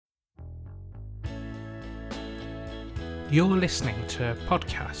You're listening to a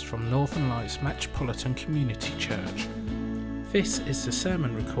podcast from Northern Lights Metropolitan Community Church. This is the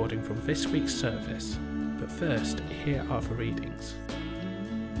sermon recording from this week's service, but first, here are the readings.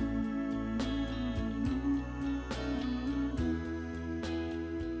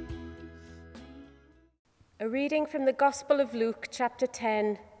 A reading from the Gospel of Luke, chapter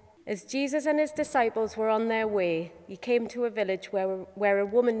 10. As Jesus and his disciples were on their way, he came to a village where a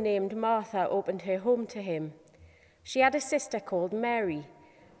woman named Martha opened her home to him. She had a sister called Mary,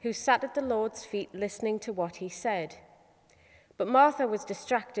 who sat at the Lord's feet listening to what he said. But Martha was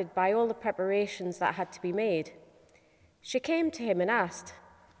distracted by all the preparations that had to be made. She came to him and asked,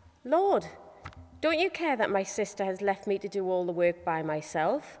 "Lord, don't you care that my sister has left me to do all the work by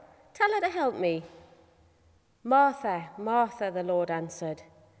myself? Tell her to help me." "Martha, Martha," the Lord answered,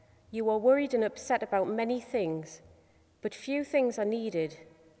 "you are worried and upset about many things, but few things are needed,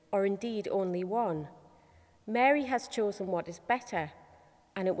 or indeed only one. Mary has chosen what is better,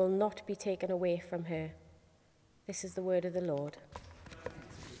 and it will not be taken away from her." This is the word of the Lord.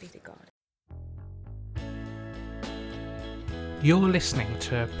 Thanks be to God. You're listening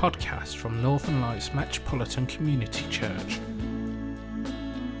to a podcast from Northern Lights Metropolitan Community Church.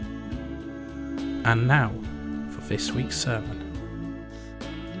 And now, for this week's sermon.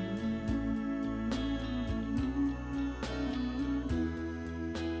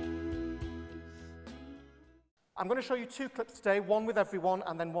 I'm going to show you two clips today, one with everyone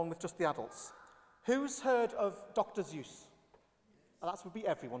and then one with just the adults. Who's heard of Dr. Seuss? That would be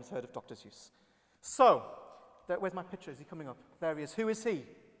everyone's heard of Dr. Seuss. So, where's my picture? Is he coming up? There he is. Who is he?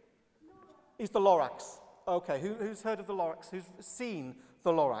 He's the Lorax. Okay, who's heard of the Lorax? Who's seen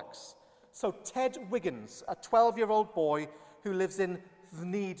the Lorax? So Ted Wiggins, a 12-year-old boy who lives in the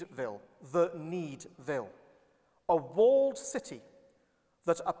Needville, a walled city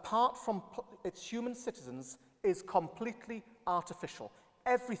that, apart from its human citizens, is completely artificial.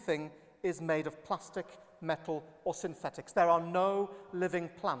 Everything is made of plastic, metal, or synthetics. There are no living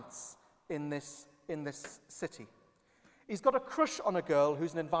plants in this city. He's got a crush on a girl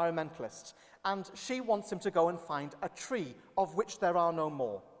who's an environmentalist, and she wants him to go and find a tree of which there are no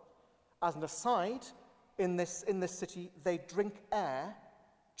more. As an aside, in this city, they drink air,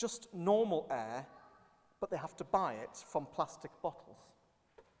 just normal air, but they have to buy it from plastic bottles.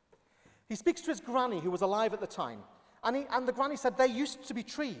 He speaks to his granny, who was alive at the time, and the granny said there used to be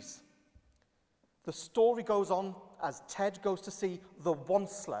trees. The story goes on as Ted goes to see the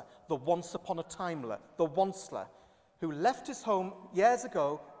Onceler, the once upon a timeler, the Onceler, who left his home years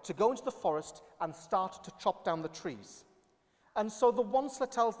ago to go into the forest and start to chop down the trees. And so the Onceler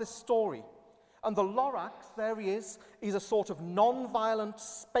tells this story. And the Lorax, there he is, he's a sort of non-violent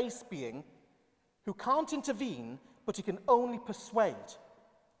space being who can't intervene, but he can only persuade.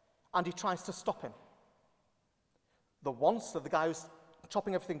 And he tries to stop him. The Onceler, the guy who's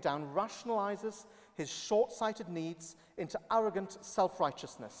chopping everything down, rationalizes his short-sighted needs into arrogant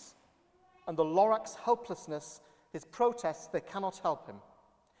self-righteousness. And the Lorax helplessness, his protests, they cannot help him.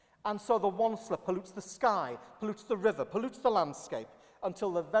 And so the Onceler pollutes the sky, pollutes the river, pollutes the landscape,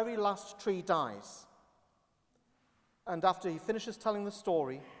 until the very last tree dies. And after he finishes telling the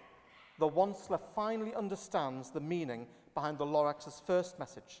story, the Onceler finally understands the meaning behind the Lorax's first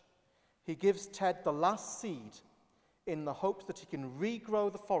message. He gives Ted the last seed in the hope that he can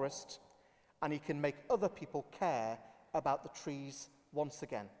regrow the forest and he can make other people care about the trees once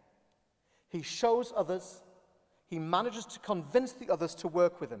again. He shows others, he manages to convince the others to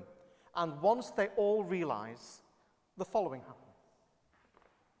work with him, and once they all realize, the following happens.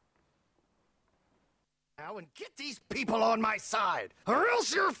 Now, and get these people on my side, or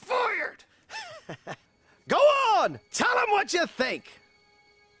else you're fired! Go on! Tell them what you think!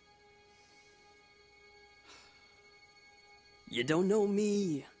 You don't know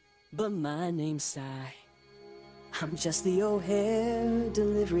me, but my name's Si. I'm just the O'Hare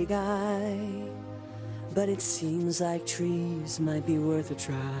delivery guy. But it seems like trees might be worth a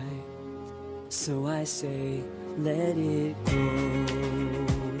try. So I say, let it grow.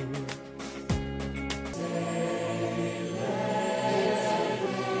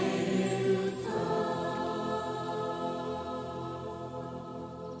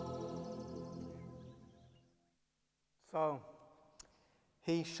 So,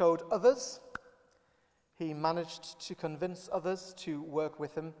 he showed others, he managed to convince others to work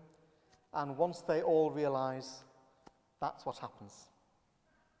with him, and once they all realize, that's what happens.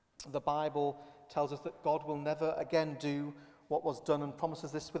 The Bible tells us that God will never again do what was done and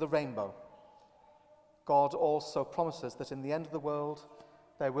promises this with a rainbow. God also promises that in the end of the world,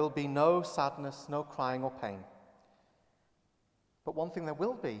 there will be no sadness, no crying or pain. But one thing there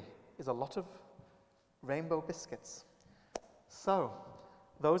will be is a lot of rainbow biscuits. So,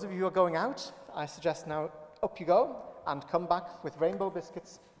 those of you who are going out, I suggest now up you go and come back with rainbow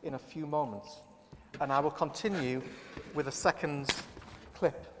biscuits in a few moments. And I will continue with a second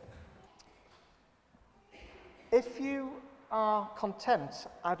clip. If you are content,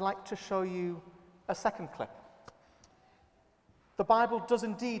 I'd like to show you a second clip. The Bible does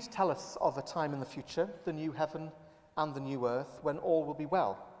indeed tell us of a time in the future, the new heaven and the new earth, when all will be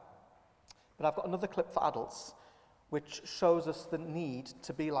well. But I've got another clip for adults, which shows us the need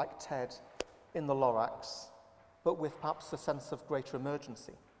to be like Ted in the Lorax, but with perhaps a sense of greater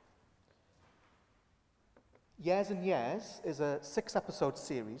emergency. Years and Years is a 6-episode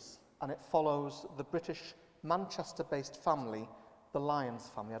series, and it follows the British Manchester-based family, the Lyons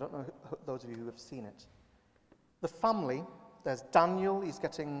family. I don't know those of you who have seen it. The family, there's Daniel, he's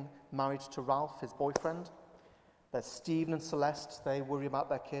getting married to Ralph, his boyfriend. There's Stephen and Celeste, they worry about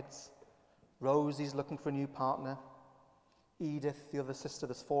their kids. Rosie's looking for a new partner. Edith, the other sister,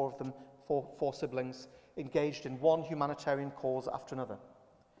 there's 4 of them, four siblings, engaged in one humanitarian cause after another.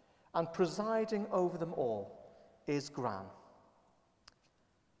 And presiding over them all is Gran.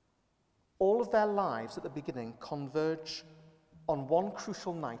 All of their lives at the beginning converge on one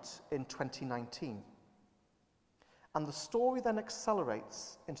crucial night in 2019. And the story then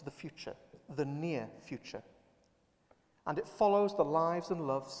accelerates into the future, the near future. And it follows the lives and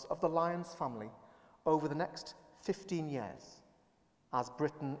loves of the Lyons family over the next 15 years, as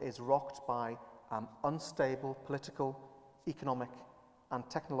Britain is rocked by unstable political, economic, and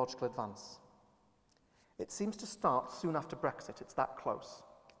technological advance. It seems to start soon after Brexit, it's that close.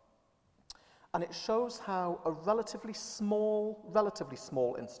 And it shows how a relatively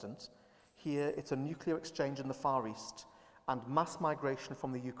small incident, here it's a nuclear exchange in the Far East and mass migration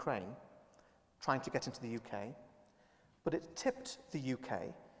from the Ukraine, trying to get into the UK, but it tipped the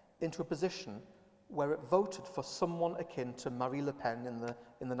UK into a position where it voted for someone akin to Marine Le Pen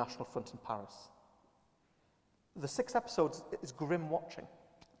in the National Front in Paris. The 6 episodes is grim watching.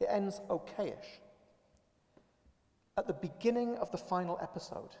 It ends okayish. At the beginning of the final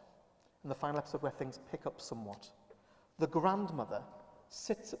episode, in the final episode where things pick up somewhat, the grandmother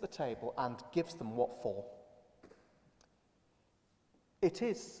sits at the table and gives them what for. It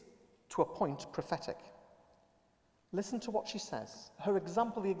is, to a point, prophetic. Listen to what she says. Her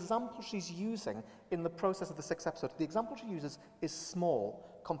example, the example she's using in the process of the 6 episodes, the example she uses is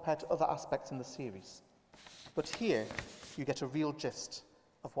small compared to other aspects in the series. But here, you get a real gist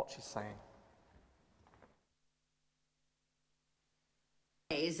of what she's saying.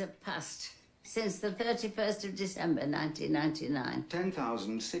 Days have passed since the 31st of December 1999.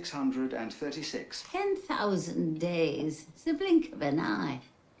 10,636. 10,000 days. It's the blink of an eye.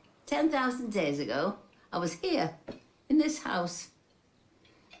 10,000 days ago, I was here, in this house.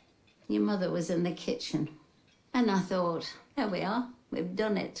 Your mother was in the kitchen. And I thought, there we are, we've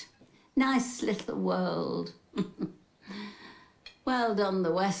done it. Nice little world. Well done,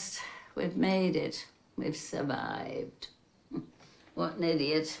 the West. We've made it. We've survived. What an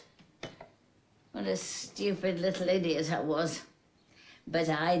idiot. What a stupid little idiot I was. But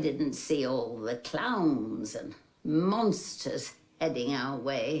I didn't see all the clowns and monsters heading our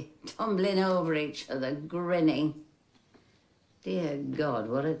way, tumbling over each other, grinning. Dear God,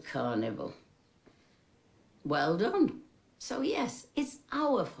 what a carnival. Well done. So yes, it's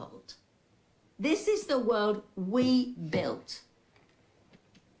our fault. This is the world we built.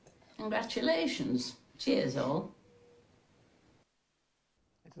 Congratulations. Cheers all.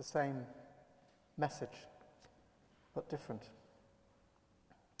 It's the same message, but different.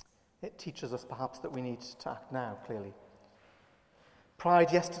 It teaches us perhaps that we need to act now, clearly.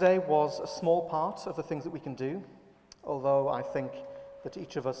 Pride yesterday was a small part of the things that we can do, although I think that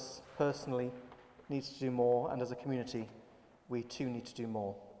each of us personally needs to do more, and as a community, we too need to do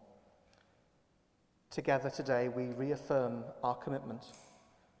more. Together today, we reaffirm our commitment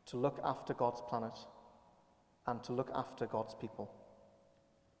to look after God's planet and to look after God's people.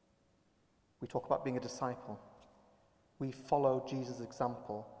 We talk about being a disciple. We follow Jesus'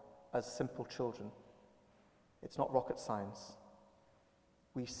 example as simple children. It's not rocket science.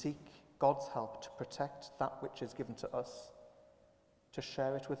 We seek God's help to protect that which is given to us, to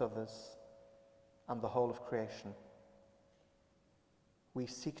share it with others and the whole of creation. We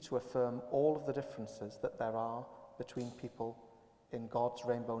seek to affirm all of the differences that there are between people in God's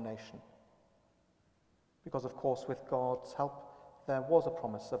rainbow nation. Because, of course, with God's help, there was a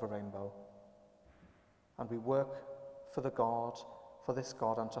promise of a rainbow. And we work for this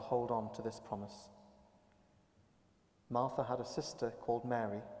God, and to hold on to this promise. Martha had a sister called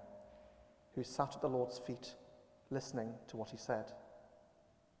Mary who sat at the Lord's feet listening to what he said.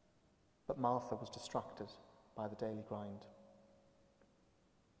 But Martha was distracted by the daily grind.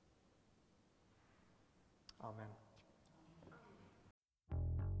 Amen.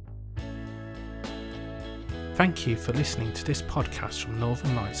 Thank you for listening to this podcast from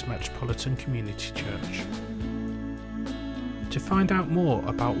Northern Lights Metropolitan Community Church. To find out more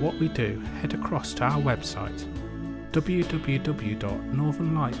about what we do, head across to our website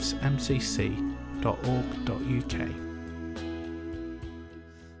www.northernlightsmcc.org.uk.